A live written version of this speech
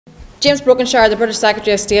James Brokenshire, the British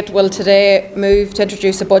Secretary of State, will today move to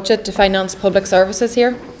introduce a budget to finance public services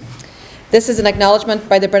here. This is an acknowledgement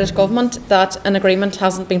by the British Government that an agreement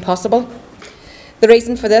hasn't been possible. The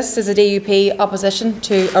reason for this is a DUP opposition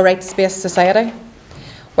to a rights-based society.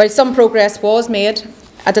 While some progress was made,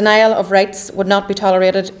 a denial of rights would not be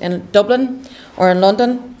tolerated in Dublin or in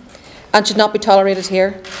London and should not be tolerated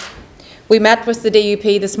here. We met with the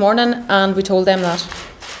DUP this morning and we told them that.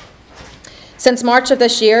 Since March of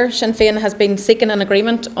this year, Sinn Féin has been seeking an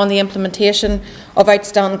agreement on the implementation of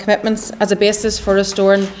outstanding commitments as a basis for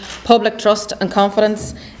restoring public trust and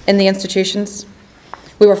confidence in the institutions.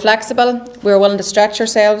 We were flexible, we were willing to stretch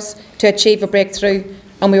ourselves to achieve a breakthrough,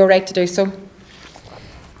 and we were right to do so.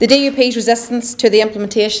 The DUP's resistance to the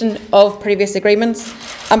implementation of previous agreements,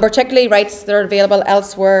 and particularly rights that are available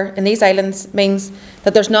elsewhere in these islands, means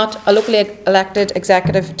that there's not a locally elected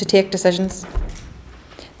executive to take decisions.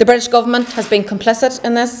 The British Government has been complicit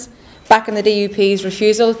in this, backing the DUP's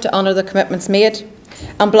refusal to honour the commitments made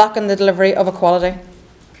and blocking the delivery of equality.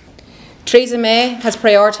 Theresa May has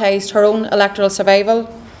prioritised her own electoral survival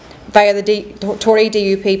via the Tory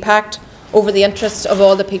DUP pact over the interests of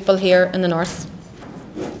all the people here in the North.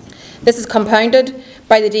 This is compounded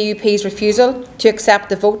by the DUP's refusal to accept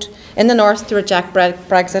the vote in the North to reject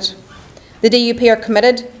Brexit. The DUP are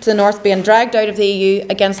committed to the North being dragged out of the EU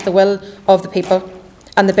against the will of the people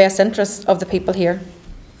and the best interests of the people here.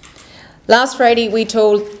 Last Friday, we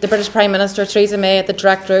told the British Prime Minister Theresa May that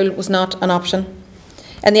direct rule was not an option.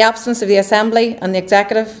 In the absence of the Assembly and the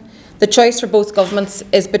Executive, the choice for both governments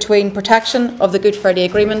is between protection of the Good Friday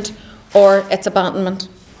Agreement or its abandonment.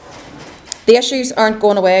 The issues aren't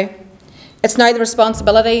going away. It's now the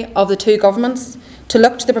responsibility of the two governments to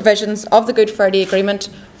look to the provisions of the Good Friday Agreement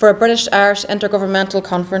for a British-Irish intergovernmental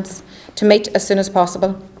conference to meet as soon as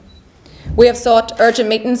possible. We have sought urgent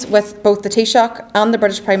meetings with both the Taoiseach and the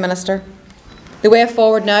British Prime Minister. The way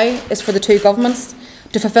forward now is for the two governments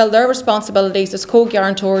to fulfil their responsibilities as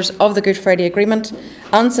co-guarantors of the Good Friday Agreement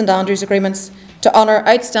and St Andrews Agreements, to honour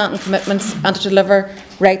outstanding commitments and to deliver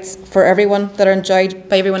rights for everyone that are enjoyed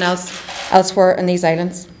by everyone else elsewhere in these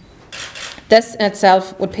islands. This in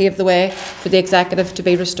itself would pave the way for the Executive to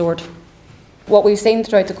be restored. What we've seen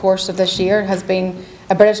throughout the course of this year has been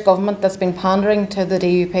a British Government that's been pandering to the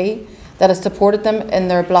DUP, that has supported them in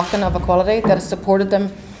their blocking of equality, that has supported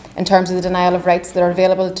them in terms of the denial of rights that are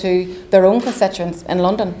available to their own constituents in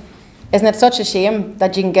London. Isn't it such a shame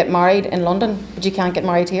that you can get married in London, but you can't get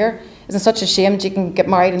married here? Isn't it such a shame that you can get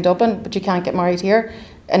married in Dublin, but you can't get married here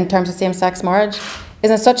in terms of same-sex marriage?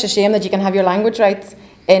 Isn't it such a shame that you can have your language rights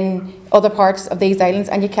in other parts of these islands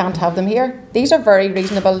and you can't have them here? These are very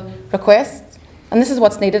reasonable requests, and this is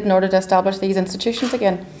what's needed in order to establish these institutions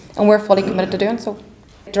again, and we're fully committed to doing so.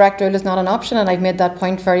 Direct rule is not an option, and I've made that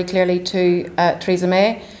point very clearly to Theresa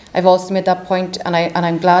May. I've also made that point, and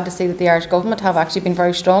I'm glad to see that the Irish Government have actually been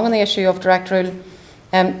very strong on the issue of direct rule.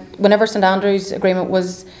 Whenever St Andrews Agreement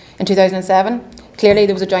was in 2007, clearly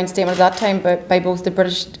there was a joint statement at that time by both the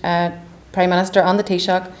British Prime Minister and the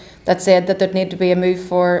Taoiseach that said that there'd need to be a move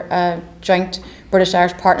for joint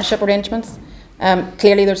British-Irish partnership arrangements.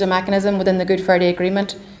 Clearly there's a mechanism within the Good Friday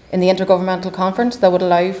Agreement in the Intergovernmental Conference that would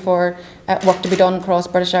allow for work to be done across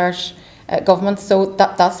British-Irish governments, so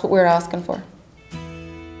that's what we're asking for.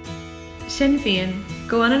 Sinn Féin,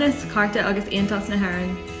 Goannas Carta agus Aontas na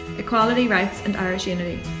HÉireann, Equality, Rights and Irish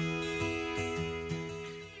Unity.